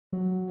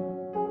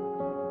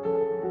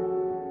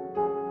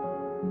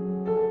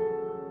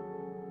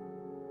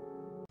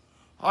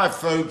Hi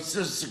folks,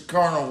 this is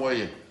Colonel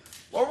William.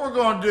 What we're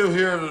going to do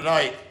here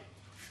tonight,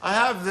 I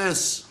have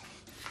this,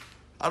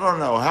 I don't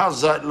know,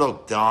 how's that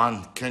look,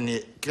 Don? Can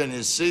you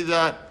see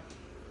that?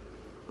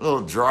 Little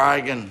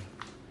dragon.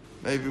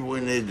 Maybe we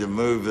need to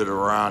move it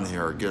around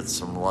here, get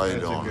some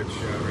light on. That's a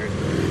good shot right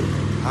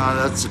there.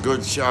 That's a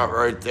good shot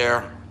right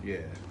there. Yeah.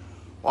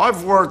 Well,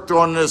 I've worked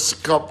on this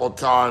a couple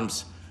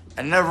times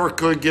and never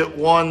could get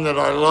one that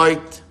I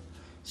liked.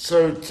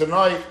 So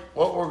tonight,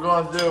 what we're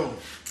going to do,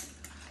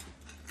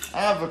 I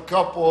have a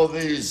couple of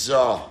these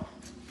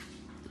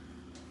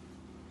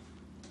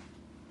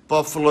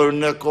buffalo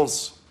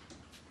nickels.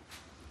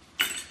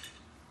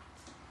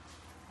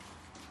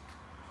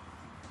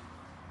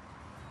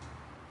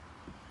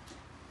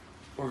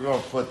 We're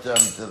going to put them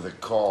to the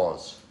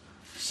cause.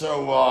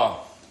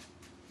 So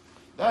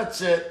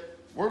that's it.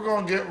 We're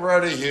going to get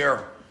ready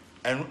here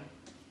and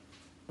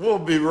we'll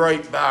be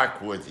right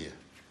back with you.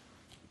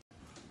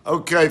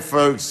 Okay,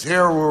 folks,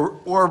 here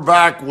we're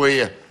back with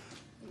you.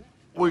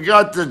 We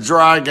got the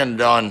dragon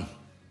done.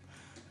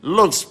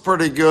 Looks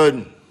pretty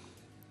good.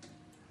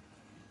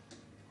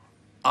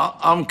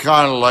 I'm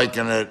kind of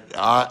liking it.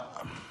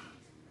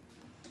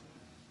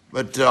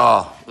 But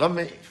let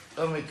me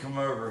come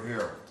over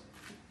here.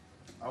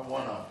 I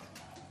want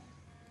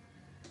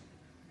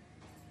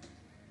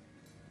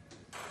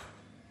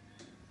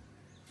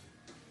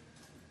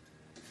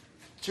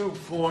to.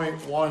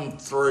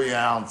 2.13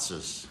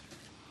 ounces.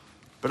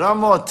 But I'm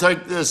going to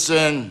take this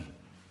in.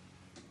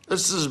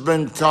 This has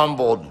been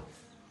tumbled.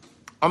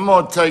 I'm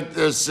going to take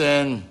this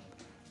in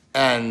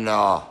and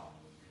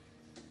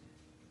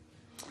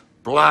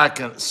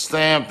blacken,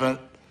 stamp it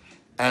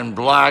and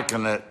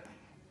blacken it,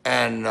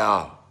 and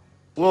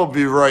we'll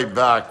be right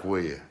back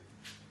with you.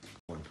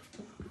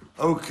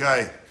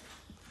 Okay,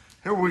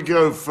 here we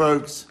go,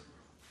 folks.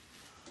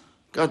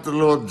 Got the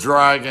little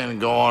dragon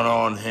going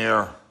on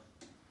here.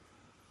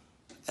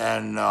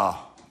 And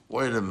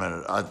wait a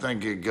minute, I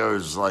think it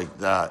goes like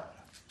that.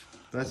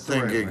 That's I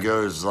think it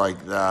goes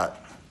like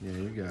that. Yeah,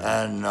 you got it.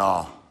 And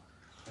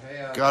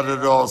got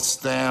it all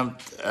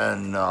stamped,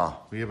 and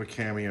we have a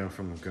cameo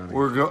from Gunny.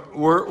 we're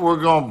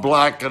going to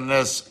blacken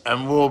this,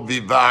 and we'll be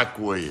back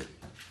with you.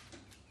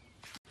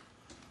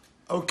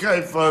 Okay,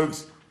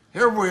 folks,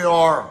 here we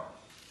are,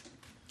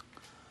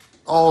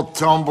 all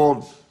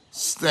tumbled,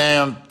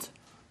 stamped,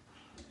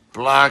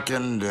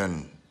 blackened,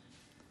 and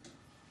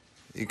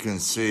you can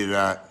see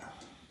that.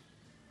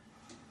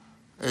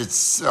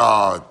 It's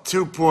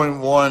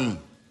 2.1.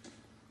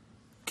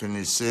 Can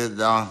you see it,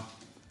 Don?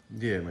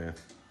 Yeah, man.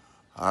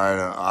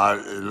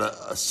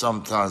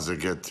 Sometimes I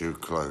get too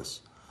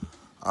close.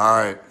 All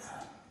right.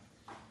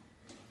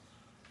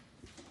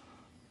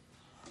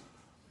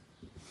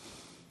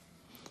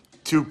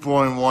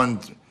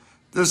 $2.1.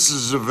 This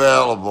is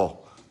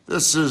available.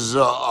 This is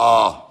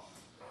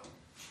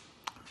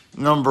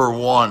number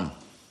 1.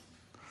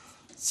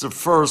 It's the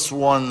first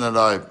one that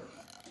I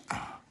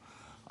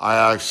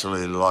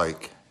actually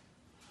like.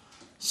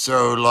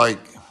 So, like,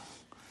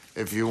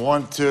 if you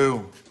want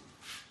to,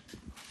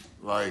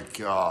 like,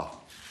 get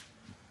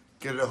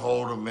a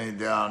hold of me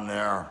down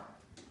there,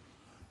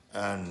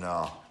 and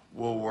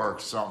we'll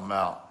work something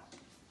out.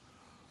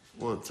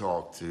 We'll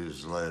talk to you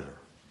later.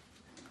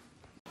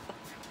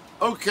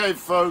 Okay,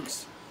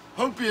 folks.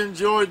 Hope you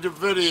enjoyed the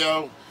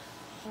video.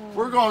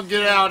 We're going to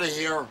get out of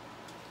here.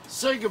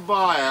 Say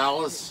goodbye,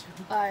 Alice.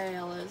 Bye,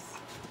 Alice.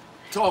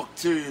 Talk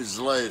to you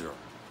later.